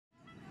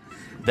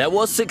There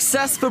was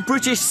success for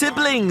British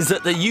siblings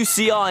at the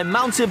UCI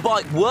Mountain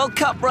Bike World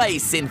Cup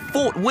race in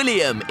Fort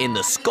William in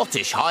the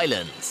Scottish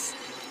Highlands.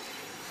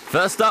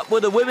 First up were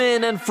the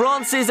women, and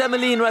France's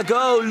Emmeline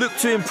Ragot looked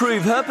to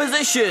improve her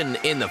position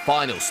in the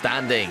final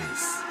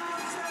standings.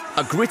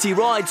 A gritty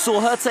ride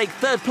saw her take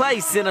third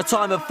place in a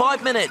time of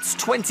 5 minutes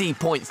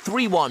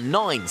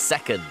 20.319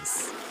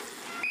 seconds.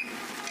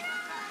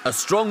 A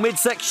strong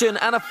midsection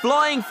and a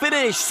flying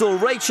finish saw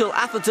Rachel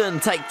Atherton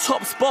take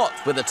top spot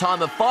with a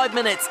time of 5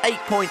 minutes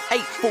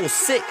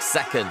 8.846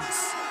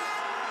 seconds.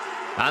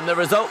 And the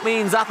result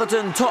means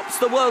Atherton tops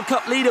the World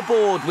Cup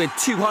leaderboard with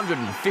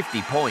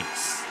 250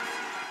 points.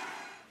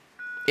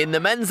 In the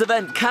men's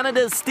event,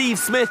 Canada's Steve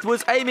Smith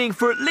was aiming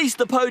for at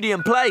least a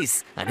podium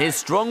place, and his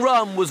strong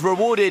run was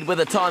rewarded with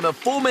a time of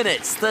 4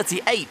 minutes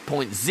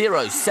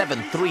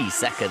 38.073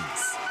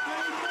 seconds.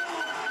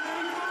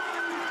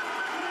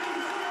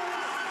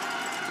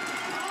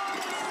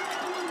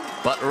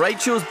 But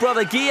Rachel's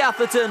brother Guy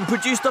Atherton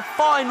produced a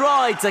fine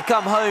ride to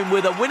come home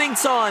with a winning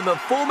time of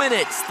 4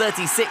 minutes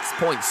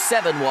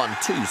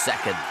 36.712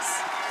 seconds.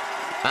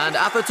 And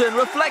Atherton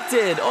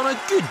reflected on a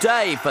good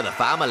day for the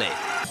family.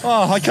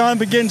 Oh, I can't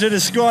begin to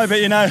describe it,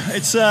 you know.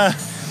 It's a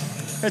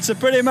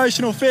pretty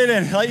emotional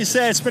feeling. Like you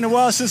say, it's been a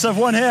while since I've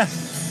won here.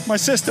 My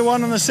sister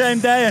won on the same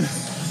day, and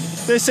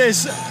this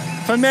is,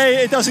 for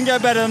me, it doesn't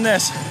get better than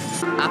this.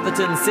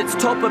 Atherton sits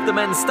top of the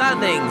men's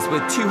standings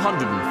with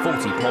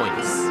 240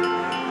 points.